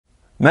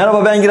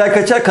Merhaba, ben Giray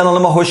Kaçar,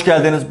 kanalıma hoş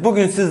geldiniz.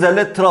 Bugün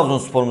sizlerle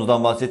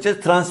Trabzonspor'umuzdan bahsedeceğiz.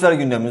 Transfer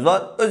gündemimiz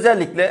var.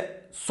 Özellikle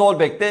sol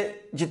bekte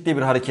ciddi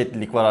bir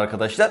hareketlilik var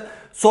arkadaşlar.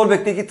 Sol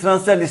bekteki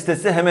transfer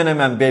listesi hemen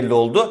hemen belli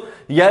oldu.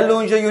 Yerli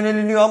oyuncuya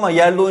yöneliniyor ama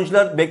yerli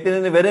oyuncular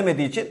bekleneni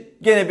veremediği için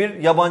gene bir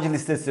yabancı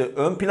listesi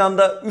ön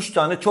planda. 3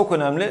 tane çok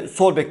önemli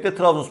sol bekte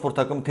Trabzonspor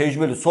takımı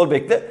tecrübeli sol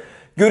bekle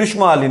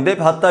görüşme halinde.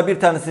 Hatta bir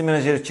tanesi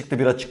menajeri çıktı,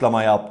 bir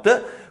açıklama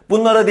yaptı.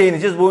 Bunlara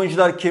değineceğiz. Bu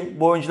oyuncular kim?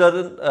 Bu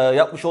oyuncuların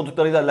yapmış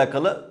olduklarıyla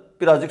alakalı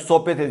birazcık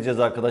sohbet edeceğiz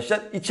arkadaşlar.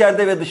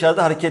 İçeride ve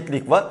dışarıda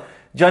hareketlilik var.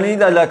 Djaniniy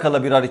ile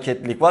alakalı bir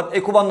hareketlilik var.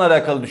 Ekuban'la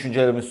alakalı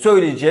düşüncelerimi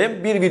söyleyeceğim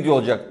bir video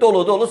olacak.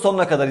 Dolu dolu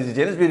sonuna kadar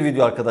izleyeceğiniz bir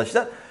video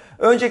arkadaşlar.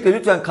 Öncelikle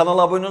lütfen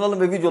kanala abone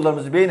olalım ve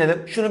videolarımızı beğenelim.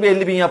 Şunu bir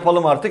 50.000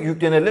 yapalım artık,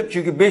 yüklenelim.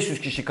 Çünkü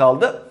 500 kişi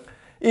kaldı.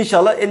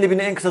 İnşallah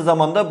 50.000'i en kısa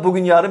zamanda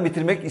bugün yarın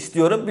bitirmek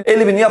istiyorum.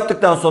 50.000'i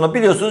yaptıktan sonra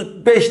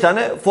biliyorsunuz 5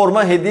 tane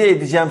forma hediye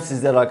edeceğim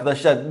sizlere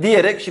arkadaşlar.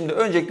 Diyerek şimdi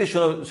öncelikle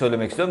şunu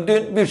söylemek istiyorum.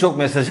 Dün birçok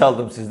mesaj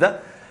aldım sizden.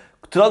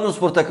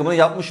 Trabzonspor takımının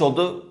yapmış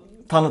olduğu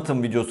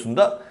tanıtım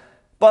videosunda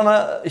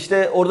bana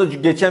işte orada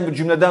geçen bir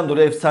cümleden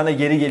dolayı, efsane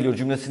geri geliyor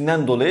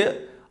cümlesinden dolayı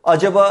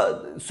acaba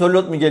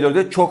Sörloth mu geliyor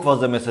diye çok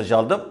fazla mesaj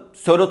aldım.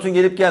 Sörloth'un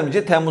gelip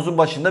gelmeyeceği Temmuz'un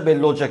başında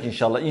belli olacak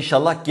inşallah.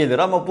 İnşallah gelir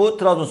ama bu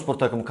Trabzonspor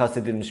takımı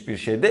kastedilmiş bir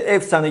şeydi.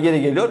 Efsane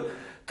geri geliyor.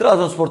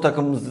 Trabzonspor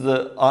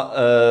takımımızı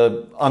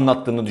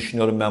anlattığını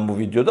düşünüyorum ben bu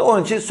videoda.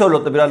 Onun için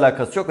Sörloth'la bir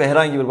alakası yok ve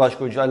herhangi bir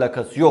başka oyuncu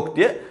alakası yok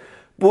diye.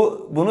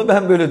 Bunu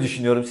ben böyle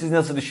düşünüyorum. Siz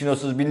nasıl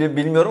düşünüyorsunuz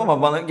bilmiyorum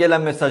ama bana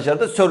gelen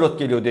mesajlarda Sörloth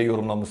geliyor diye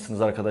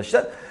yorumlamışsınız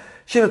arkadaşlar.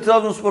 Şimdi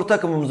Trabzonspor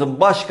takımımızın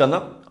başkanı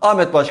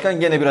Ahmet Başkan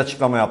gene bir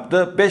açıklama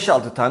yaptı.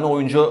 5-6 tane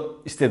oyuncu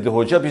istedi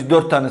hoca. Biz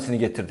 4 tanesini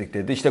getirdik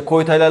dedi. İşte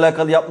Koyta ile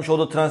alakalı yapmış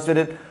olduğu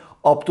transferi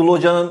Abdullah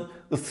Hoca'nın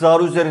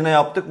ısrarı üzerine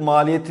yaptık.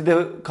 Maliyeti de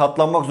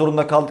katlanmak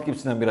zorunda kaldık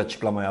gibisinden bir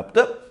açıklama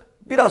yaptı.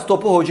 Biraz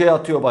topu hocaya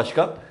atıyor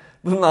başkan.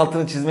 Bunun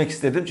altını çizmek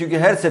istedim. Çünkü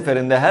her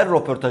seferinde, her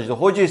röportajda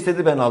hoca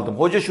istedi ben aldım.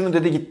 Hoca şunu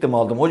dedi gittim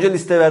aldım. Hoca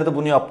liste verdi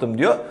bunu yaptım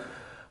diyor.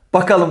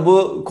 Bakalım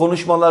bu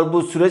konuşmalar,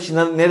 bu süreç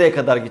nereye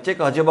kadar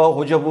gidecek? Acaba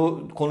hoca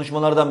bu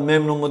konuşmalardan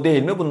memnun mu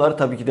değil mi? Bunları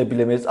tabii ki de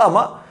bilemeyiz.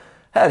 Ama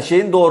her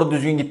şeyin doğru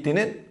düzgün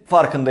gittiğinin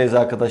farkındayız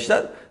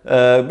arkadaşlar.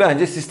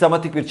 Bence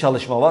sistematik bir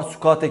çalışma var.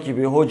 Scout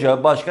ekibi,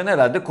 hoca, başkan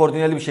herhalde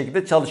koordineli bir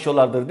şekilde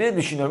çalışıyorlardır diye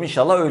düşünüyorum.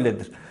 İnşallah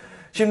öyledir.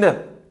 Şimdi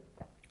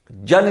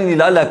Djaniniy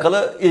ile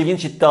alakalı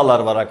ilginç iddialar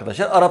var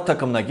arkadaşlar. Arap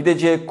takımına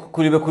gidecek,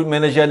 kulüp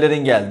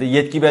menajerlerin geldi.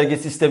 Yetki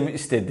belgesi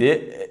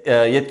istedi.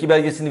 Yetki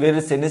belgesini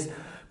verirseniz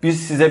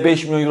biz size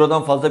 5 milyon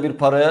eurodan fazla bir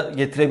paraya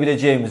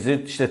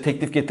getirebileceğimizi, işte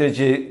teklif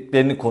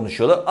getireceklerini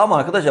konuşuyorlar. Ama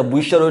arkadaşlar bu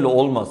işler öyle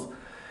olmaz.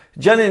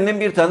 Djaniniy'nin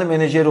bir tane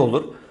menajeri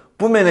olur.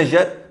 Bu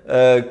menajer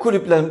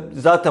kulüple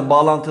zaten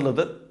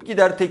bağlantılıdır.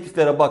 Gider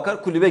tekliflere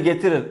bakar, kulübe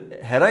getirir.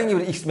 Herhangi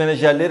bir X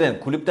menajerlerin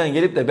kulüpten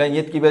gelip de ben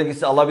yetki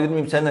belgesi alabilir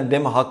miyim senden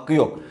deme hakkı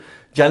yok.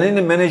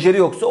 Djanini'nin menajeri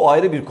yoksa o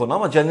ayrı bir konu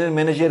ama Djanini'nin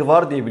menajeri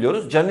var diye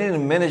biliyoruz.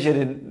 Djanini'nin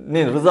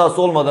menajerinin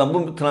rızası olmadan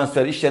bu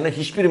transfer işlerine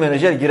hiçbir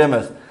menajer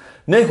giremez.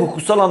 Ne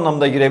hukuksal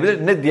anlamda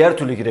girebilir ne diğer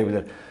türlü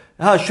girebilir.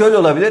 Ha şöyle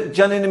olabilir.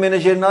 Djanini'nin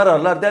menajerini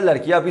ararlar,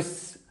 derler ki ya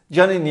biz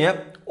Djanini'ye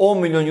 10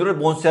 milyon euro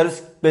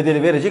bonservis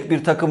bedeli verecek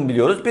bir takım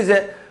biliyoruz.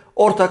 Bize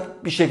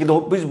ortak bir şekilde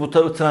biz bu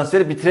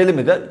transferi bitirelim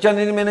mi der.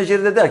 Djanini'nin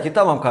menajeri de der ki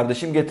tamam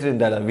kardeşim getirin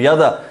derler. Ya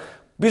da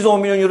biz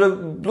 10 milyon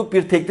euroluk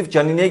bir teklif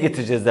Djanini'ye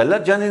getireceğiz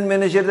derler. Djanini'nin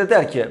menajeri de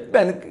der ki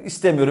ben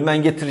istemiyorum,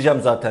 ben getireceğim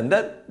zaten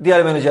der.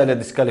 Diğer menajerler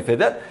diskalifiye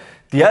eder.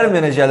 Diğer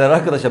menajerler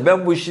arkadaşlar,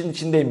 ben bu işin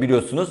içindeyim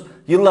biliyorsunuz.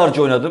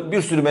 Yıllarca oynadım.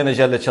 Bir sürü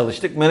menajerle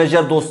çalıştık.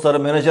 Menajer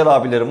dostlarım, menajer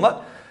abilerim var.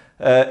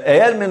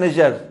 Eğer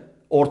menajer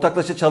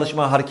ortaklaşa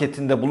çalışma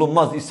hareketinde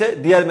bulunmaz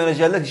ise diğer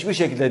menajerler hiçbir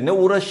şekilde ne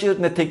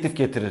uğraşır ne teklif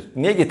getirir.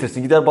 Niye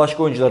getirsin? Gider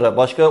başka oyunculara,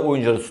 başka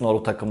oyuncuları sunar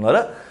o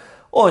takımlara.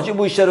 Onun için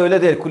bu işler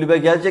öyle değil. Kulübe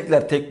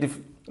gelecekler, teklif,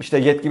 işte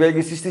yetki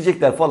belgesi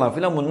isteyecekler falan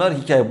filan, bunlar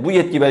hikaye. Bu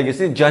yetki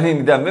belgesini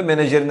Djanini'den ve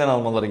menajerinden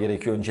almaları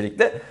gerekiyor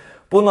öncelikle.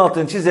 Bunun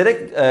altını çizerek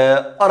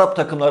Arap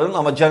takımlarının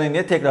ama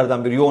Djanini'ye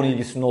tekrardan bir yoğun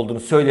ilgisinin olduğunu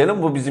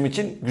söyleyelim. Bu bizim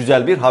için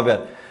güzel bir haber.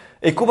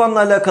 Ekuban'la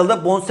alakalı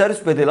da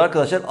bonservis bedeli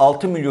arkadaşlar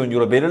 6 milyon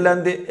euro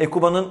belirlendi.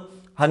 Ekuban'ın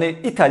hani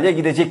İtalya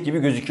gidecek gibi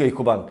gözüküyor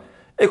Ekuban.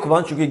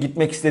 Ekuban çünkü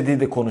gitmek istediği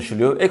de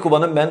konuşuluyor.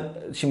 Ekuban'ın ben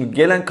şimdi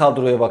gelen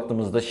kadroya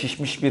baktığımızda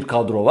şişmiş bir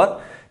kadro var.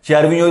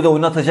 Cervinho'yu da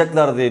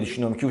oynatacaklar diye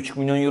düşünüyorum. 2,5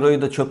 milyon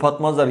euroyu da çöp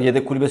atmazlar.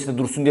 Yedek kulübesinde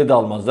dursun diye de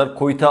almazlar.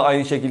 Koyta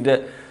aynı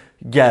şekilde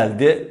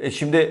geldi.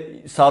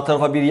 Şimdi sağ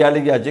tarafa bir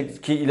yerli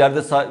gelecek ki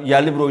ileride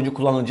yerli bir oyuncu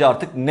kullanılacağı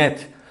artık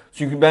net.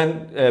 Çünkü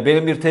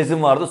benim bir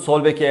tezim vardı.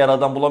 Sol bek eğer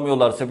adam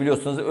bulamıyorlarsa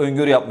biliyorsunuz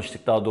öngörü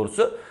yapmıştık daha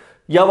doğrusu.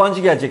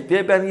 Yabancı gelecek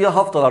diye ben ya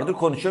haftalardır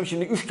konuşuyorum.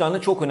 Şimdi 3 tane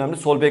çok önemli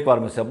sol bek var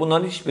mesela.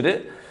 Bunların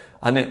hiçbiri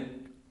hani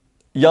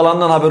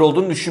yalandan haber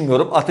olduğunu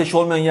düşünmüyorum. Ateş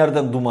olmayan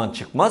yerden duman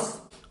çıkmaz.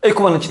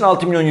 Ekuban için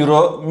 6 milyon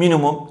euro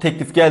minimum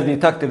teklif geldiği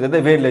takdirde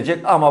de verilecek.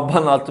 Ama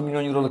bana 6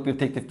 milyon euroluk bir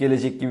teklif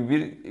gelecek gibi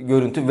bir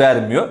görüntü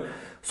vermiyor.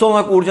 Son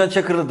olarak Uğurcan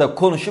Çakır'la da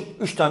konuşup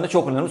 3 tane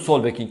çok önemli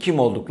sol bekin kim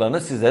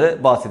olduklarını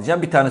sizlere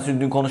bahsedeceğim. Bir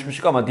tanesini dün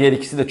konuşmuştuk ama diğer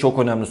ikisi de çok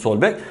önemli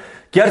sol bek.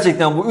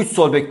 Gerçekten bu 3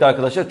 sol bekler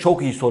arkadaşlar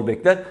çok iyi sol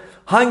bekler.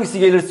 Hangisi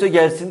gelirse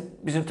gelsin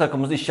bizim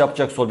takımımızda iş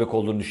yapacak sol bek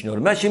olduğunu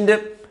düşünüyorum. Ben şimdi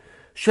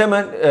Şu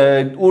hemen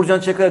Uğurcan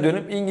Çakır'a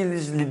dönüp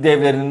İngiliz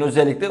devlerinin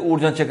özellikle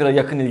Uğurcan Çakır'a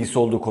yakın ilgisi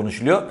olduğu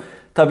konuşuluyor.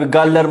 Tabi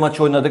Galler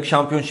maçı oynadık.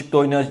 Championship'te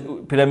oynayan,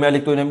 Premier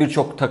Lig'de oynayan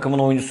birçok takımın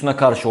oyuncusuna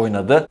karşı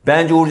oynadı.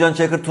 Bence Uğurcan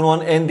Çakır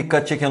turnuvanın en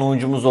dikkat çeken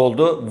oyuncumuz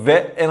oldu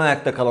ve en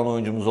ayakta kalan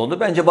oyuncumuz oldu.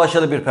 Bence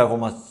başarılı bir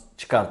performans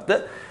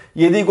çıkarttı.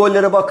 Yediği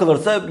gollere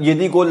bakılırsa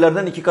yediği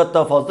gollerden 2 kat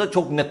daha fazla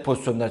çok net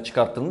pozisyonlar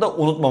çıkarttığını da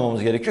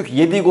unutmamamız gerekiyor ki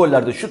yediği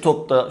gollerde şu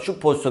topta şu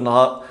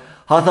pozisyonda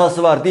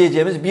hatası var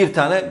diyeceğimiz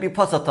bir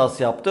pas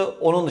hatası yaptı.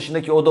 Onun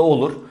dışındaki o da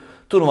olur.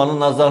 Turnuvanın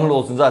nazarlı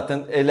olsun, zaten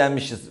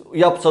eğlenmişiz.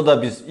 Yapsa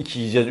da biz 2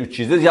 yiyeceğiz, 3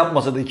 yiyeceğiz.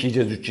 Yapmasa da 2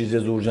 yiyeceğiz, 3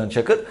 yiyeceğiz Uğurcan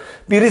Çakır.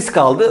 Bir risk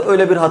aldı.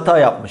 Öyle bir hata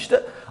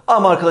yapmıştı.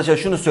 Ama arkadaşlar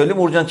şunu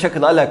söyleyeyim. Uğurcan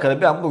Çakır'la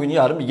alakalı ben bugün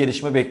yarın bir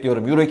gelişme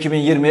bekliyorum. Euro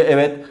 2020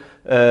 evet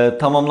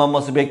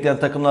tamamlanması bekleyen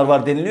takımlar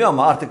var deniliyor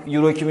ama artık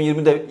Euro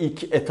 2020'de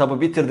ilk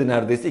etabı bitirdi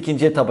neredeyse.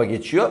 İkinci etaba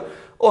geçiyor.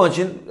 Onun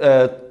için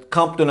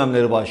kamp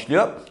dönemleri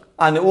başlıyor.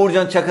 Hani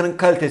Uğurcan Çakır'ın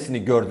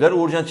kalitesini gördüler.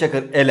 Uğurcan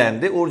Çakır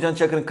elendi. Uğurcan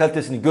Çakır'ın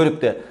kalitesini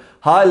görüp de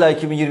hala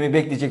 2020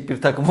 bekleyecek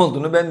bir takım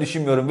olduğunu ben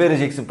düşünmüyorum.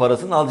 Vereceksin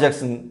parasını,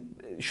 alacaksın.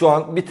 Şu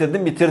an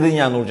bitirdin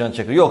yani Uğurcan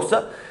Çakır.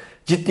 Yoksa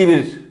ciddi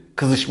bir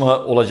kızışma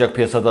olacak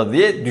piyasada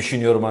diye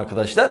düşünüyorum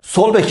arkadaşlar.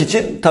 Sol bek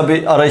için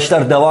tabi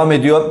arayışlar devam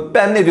ediyor.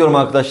 Ben ne diyorum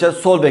arkadaşlar?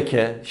 Sol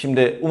beke.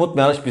 Şimdi Umut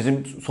Meraş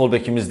bizim sol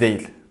bekimiz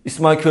değil.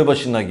 İsmail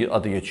Köybaşı'nın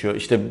adı geçiyor.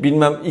 İşte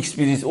bilmem X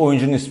bir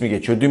oyuncunun ismi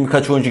geçiyor. Dün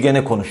birkaç oyuncu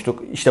gene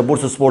konuştuk. İşte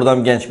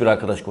Bursaspor'dan genç bir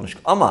arkadaş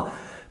konuştuk. Ama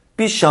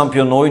biz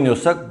şampiyonla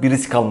oynuyorsak bir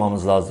risk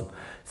almamız lazım.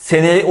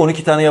 Seneye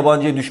 12 tane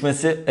yabancıya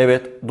düşmesi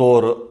evet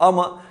doğru.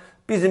 Ama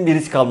bizim bir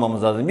risk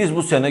almamız lazım. Biz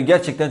bu sene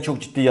gerçekten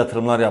çok ciddi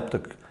yatırımlar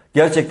yaptık.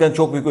 Gerçekten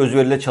çok büyük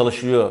özveriyle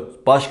çalışılıyor.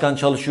 Başkan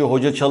çalışıyor,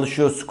 hoca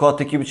çalışıyor, squad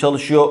ekibi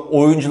çalışıyor.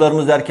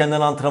 Oyuncularımız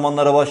erkenden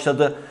antrenmanlara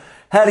başladı.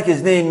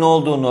 Herkes neyin ne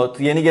olduğunu,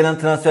 yeni gelen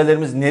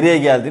transferlerimiz nereye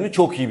geldiğini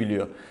çok iyi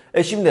biliyor.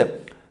 Şimdi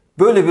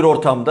böyle bir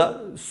ortamda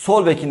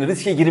sol bekini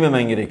riske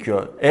girmemen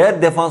gerekiyor.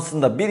 Eğer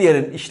defansında bir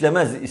yerin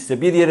işlemez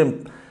ise, bir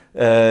yerin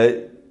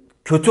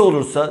kötü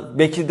olursa,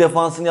 beki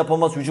defansını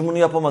yapamaz, hücumunu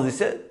yapamaz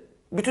ise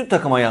bütün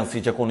takıma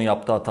yansıyacak onun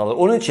yaptığı hatalar.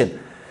 Onun için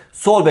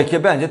sol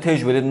beke bence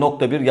tecrübeli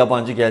nokta bir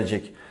yabancı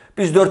gelecek.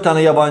 Biz 4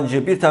 tane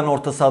yabancı, bir tane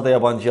orta sahada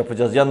yabancı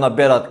yapacağız. Yanına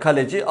Berat,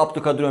 kaleci,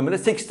 Abdülkadir Ömür'le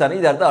 8 tane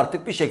ileride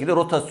artık bir şekilde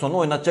rotasyonu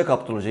oynatacak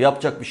Abdülhoca.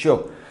 Yapacak bir şey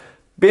yok.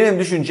 Benim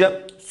düşüncem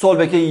sol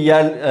beke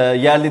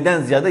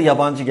yerliden ziyade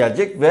yabancı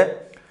gelecek ve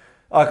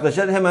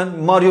arkadaşlar hemen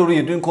Mario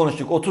Rui'yi dün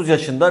konuştuk. 30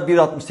 yaşında,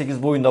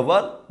 1.68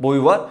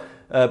 boyu var.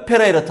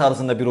 Pereira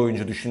tarzında bir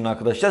oyuncu düşünün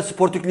arkadaşlar.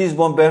 Sporting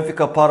Lisbon,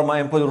 Benfica, Parma,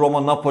 Empoli,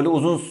 Roma, Napoli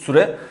uzun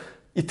süre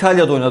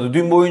İtalya'da oynadı.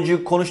 Dün bu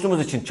oyuncuyu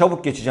konuştuğumuz için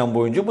çabuk geçeceğim bu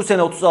oyuncu. Bu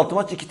sene 36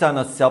 maç 2 tane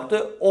asist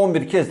yaptı.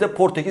 11 kez de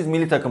Portekiz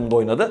milli takımında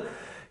oynadı.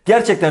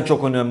 Gerçekten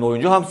çok önemli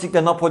oyuncu.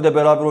 Hamsik'le Napoli'de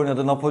beraber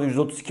oynadı. Napoli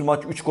 132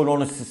 maç 3 gol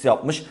 10 asist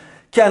yapmış.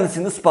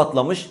 Kendisini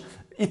ispatlamış.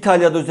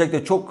 İtalya'da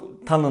özellikle çok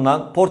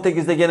tanınan,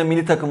 Portekiz'de gene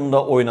milli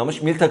takımında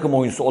oynamış, milli takım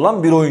oyuncusu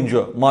olan bir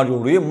oyuncu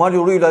Mario Rui.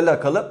 Mario Rui ile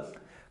alakalı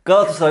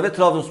Galatasaray ve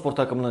Trabzonspor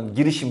takımının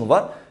girişimi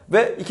var.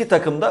 Ve iki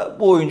takım da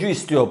bu oyuncuyu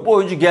istiyor. Bu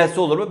oyuncu gelse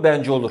olur mu?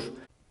 Bence olur.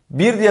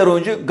 Bir diğer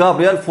oyuncu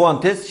Gabriel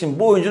Fuentes. Şimdi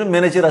bu oyuncunun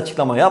menajeri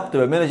açıklama yaptı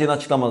ve menajerin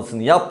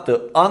açıklamasını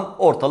yaptığı an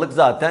ortalık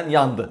zaten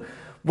yandı.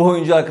 Bu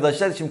oyuncu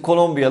arkadaşlar şimdi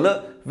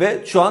Kolombiyalı ve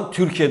şu an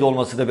Türkiye'de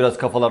olması da biraz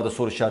kafalarda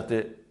soru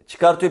işareti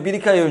çıkartıyor.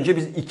 1-2 ay önce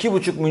biz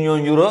 2,5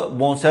 milyon euro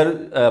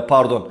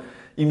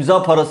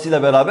imza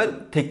parasıyla beraber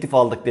teklif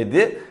aldık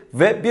dedi.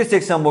 Ve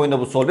 1.80 boyunda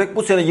bu sol bek.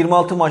 Bu sene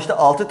 26 maçta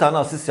 6 tane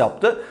asist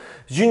yaptı.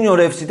 Junior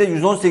FC'de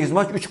 118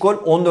 maç 3 gol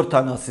 14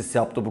 tane asist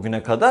yaptı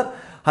bugüne kadar.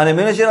 Hani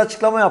menajer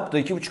açıklama yaptı.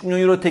 2,5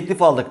 milyon euro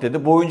teklif aldık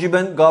dedi. Bu oyuncuyu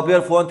ben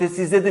Gabriel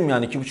Fuentes'i izledim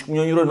yani. 2,5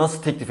 milyon euro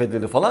nasıl teklif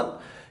edildi falan.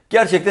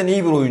 Gerçekten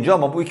iyi bir oyuncu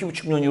ama bu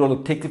 2,5 milyon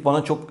euroluk teklif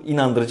bana çok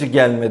inandırıcı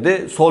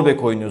gelmedi. Sol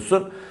bek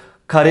oynuyorsun.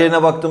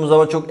 Kariyerine baktığımız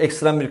zaman çok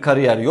ekstrem bir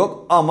kariyer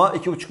yok. Ama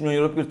 2,5 milyon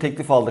euroluk bir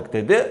teklif aldık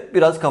dedi.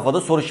 Biraz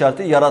kafada soru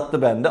işareti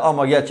yarattı bende.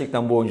 Ama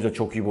gerçekten bu oyuncu da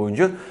çok iyi bir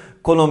oyuncu.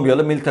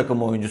 Kolombiyalı milli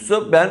takım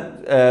oyuncusu. Ben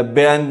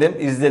beğendim,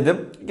 izledim.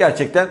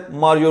 Gerçekten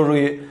Mario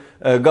Rui,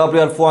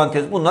 Gabriel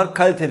Fuentes bunlar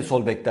kaliteli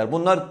sol bekler.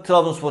 Bunlar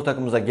Trabzonspor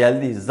takımımıza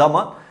geldiği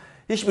zaman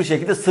hiçbir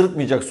şekilde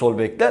sırıtmayacak sol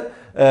bekler.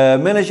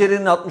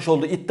 Menajerinin atmış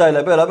olduğu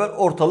iddiayla beraber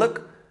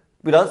ortalık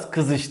biraz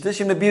kızıştı.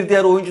 Şimdi bir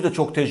diğer oyuncu da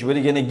çok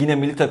tecrübeli. Yine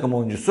milli takım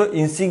oyuncusu.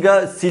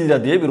 Insigne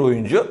Silla diye bir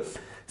oyuncu.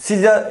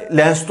 Silla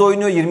Lens'te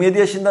oynuyor. 27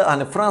 yaşında.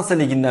 Hani Fransa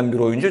liginden bir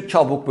oyuncu.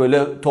 Çabuk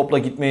böyle topla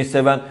gitmeyi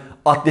seven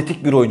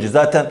atletik bir oyuncu.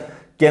 Zaten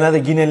genelde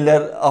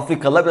Gineliler,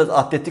 Afrikalılar biraz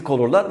atletik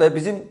olurlar ve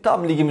bizim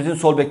tam ligimizin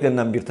sol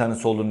beklerinden bir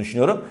tanesi olduğunu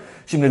düşünüyorum.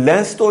 Şimdi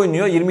Lens'te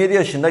oynuyor. 27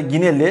 yaşında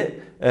Gineli,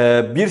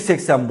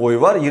 1.80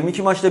 boyu var.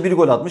 22 maçta 1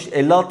 gol atmış.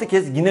 56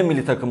 kez Gine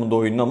milli takımında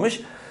oynamış.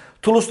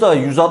 Toulouse'da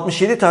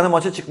 167 tane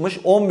maça çıkmış.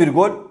 11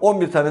 gol,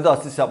 11 tane de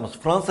asist yapmış.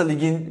 Fransa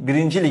Lig'in 1.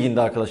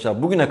 liginde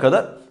arkadaşlar bugüne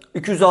kadar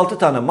 206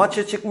 tane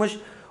maça çıkmış.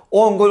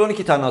 10 gol,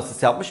 12 tane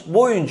asist yapmış.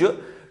 Bu oyuncu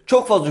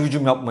çok fazla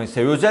hücum yapmayı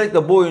seviyor.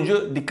 Özellikle bu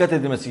oyuncu dikkat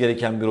edilmesi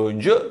gereken bir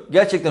oyuncu.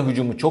 Gerçekten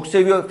hücumu çok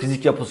seviyor.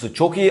 Fizik yapısı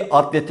çok iyi,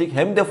 atletik.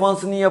 Hem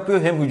defansını iyi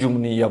yapıyor hem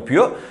hücumunu iyi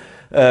yapıyor.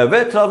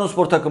 Ve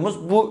Trabzonspor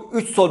takımımız bu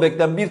 3 sol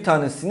bekten bir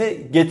tanesini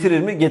getirir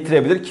mi?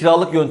 Getirebilir.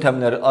 Kiralık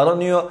yöntemleri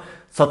aranıyor.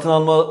 Satın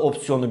alma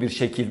opsiyonlu bir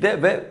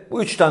şekilde ve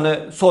bu 3 tane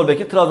sol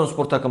beki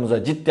Trabzonspor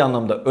takımımıza ciddi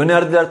anlamda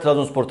önerdiler.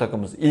 Trabzonspor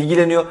takımımız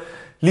ilgileniyor.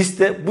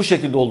 Liste bu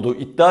şekilde olduğu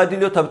iddia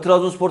ediliyor. Tabi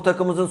Trabzonspor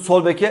takımımızın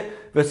sol beke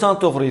ve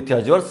santrafora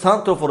ihtiyacı var.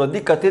 Santrafora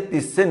dikkat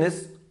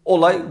ettiyseniz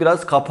olay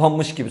biraz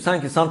kapanmış gibi.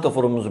 Sanki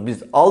santraforumuzu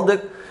biz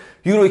aldık.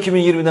 Euro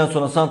 2020'den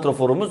sonra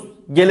santraforumuz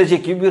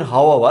gelecek gibi bir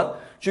hava var.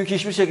 Çünkü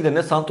hiçbir şekilde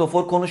ne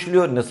santrafor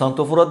konuşuluyor ne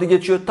santrafor adı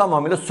geçiyor.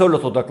 Tamamıyla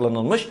Sörloth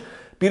odaklanılmış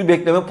bir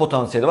bekleme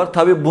potansiyeli var.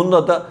 Tabi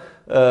bunda da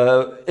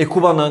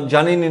Ekuban'ın,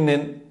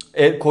 Djanini'nin,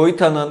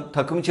 Koyta'nın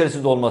takım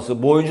içerisinde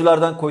olması, bu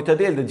oyunculardan Koyta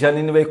değil de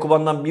Djanini ve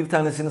Ekuban'dan bir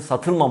tanesinin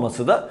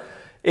satılmaması da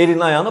elin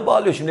ayağını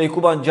bağlıyor. Şimdi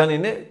Ekuban,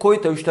 Djanini,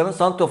 Koyta 3 tane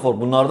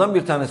santrafor. Bunlardan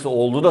bir tanesi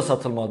olduğu da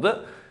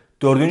satılmadı.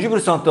 Dördüncü bir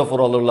santrafor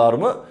alırlar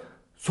mı?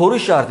 Soru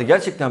işareti.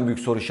 Gerçekten büyük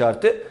soru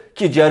işareti.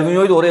 Ki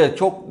Cervinho'yu da oraya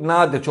çok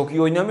nadir, çok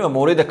iyi oynamıyor ama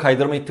oraya da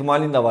kaydırma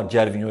ihtimalin de var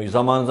Cervinho'yu.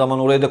 Zaman zaman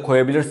oraya da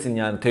koyabilirsin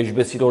yani.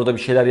 Tecrübesiyle orada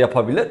bir şeyler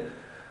yapabilir.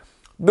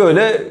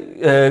 Böyle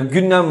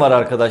gündem var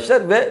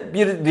arkadaşlar ve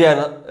bir diğer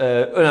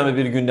önemli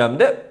bir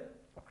gündemde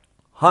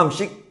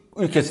Hamşik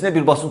ülkesine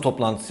bir basın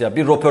toplantısı yaptı.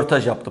 Bir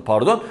röportaj yaptı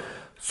pardon.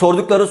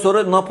 Sordukları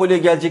soru Napoli'ye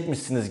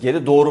gelecekmişsiniz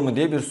geri doğru mu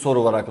diye bir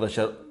soru var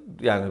arkadaşlar.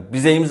 Yani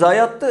bize imza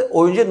attı.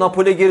 Oyuncu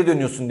Napoli'ye geri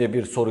dönüyorsun diye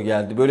bir soru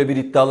geldi. Böyle bir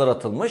iddialar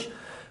atılmış.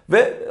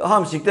 Ve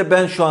Hamşik de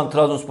ben şu an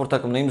Trabzonspor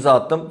takımına imza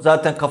attım.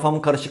 Zaten kafamın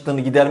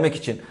karışıklığını gidermek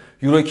için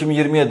Euro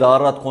 2020'ye daha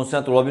rahat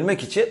konsantre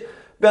olabilmek için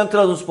ben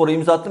Trabzonspor'a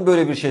imza attım.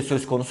 Böyle bir şey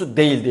söz konusu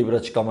değil diye bir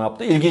açıklama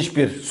yaptı. İlginç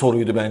bir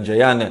soruydu bence.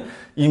 Yani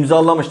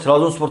imzalamış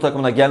Trabzonspor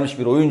takımına gelmiş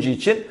bir oyuncu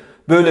için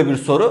böyle bir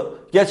soru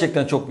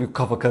gerçekten çok büyük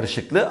kafa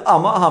karışıklığı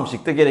ama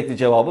Hamşik de gerekli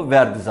cevabı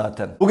verdi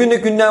zaten.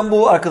 Bugünlük gündem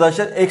bu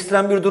arkadaşlar.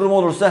 Ekstrem bir durum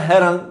olursa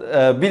her an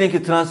bilin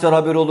ki transfer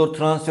haberi olur,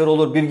 transfer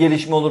olur, bir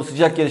gelişme olur,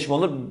 sıcak gelişme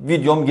olur.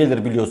 Videom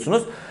gelir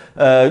biliyorsunuz.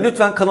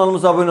 Lütfen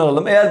kanalımıza abone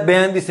olalım. Eğer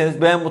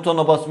beğendiyseniz beğen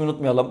butonuna basmayı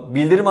unutmayalım.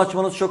 Bildirim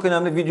açmanız çok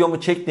önemli.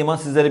 Videomu çektiğim an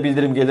sizlere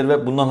bildirim gelir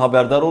ve bundan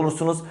haberdar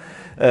olursunuz.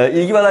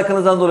 İlgi ve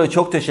alakanızdan dolayı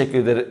çok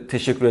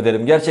teşekkür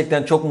ederim.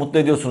 Gerçekten çok mutlu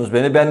ediyorsunuz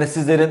beni. Ben de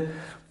sizlerin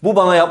bu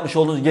bana yapmış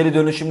olduğunuz geri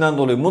dönüşümden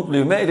dolayı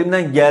mutluyum ve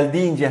elimden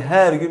geldiğince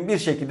her gün bir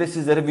şekilde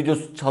sizlere video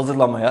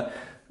hazırlamaya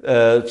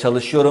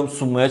çalışıyorum,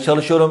 sunmaya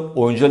çalışıyorum.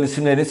 Oyuncuların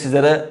isimlerini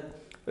sizlere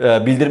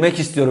bildirmek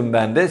istiyorum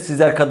ben de.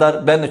 Sizler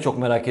kadar ben de çok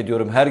merak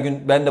ediyorum. Her gün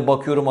ben de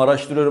bakıyorum,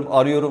 araştırıyorum,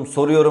 arıyorum,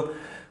 soruyorum.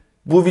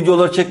 Bu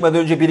videoları çekmeden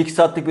önce 1-2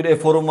 saatlik bir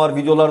eforum var.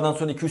 Videolardan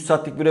sonra 2-3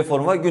 saatlik bir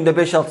eforum var. Günde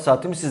 5-6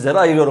 saatimi sizlere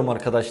ayırıyorum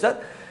arkadaşlar.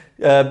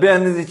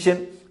 Beğendiğiniz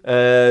için,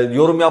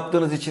 yorum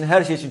yaptığınız için,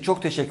 her şey için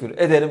çok teşekkür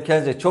ederim.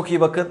 Kendinize çok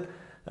iyi bakın.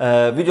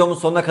 Videomun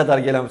sonuna kadar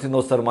gelen bütün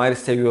dostlarımı ayrı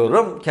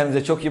seviyorum.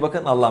 Kendinize çok iyi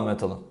bakın. Allah'a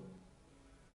emanet olun.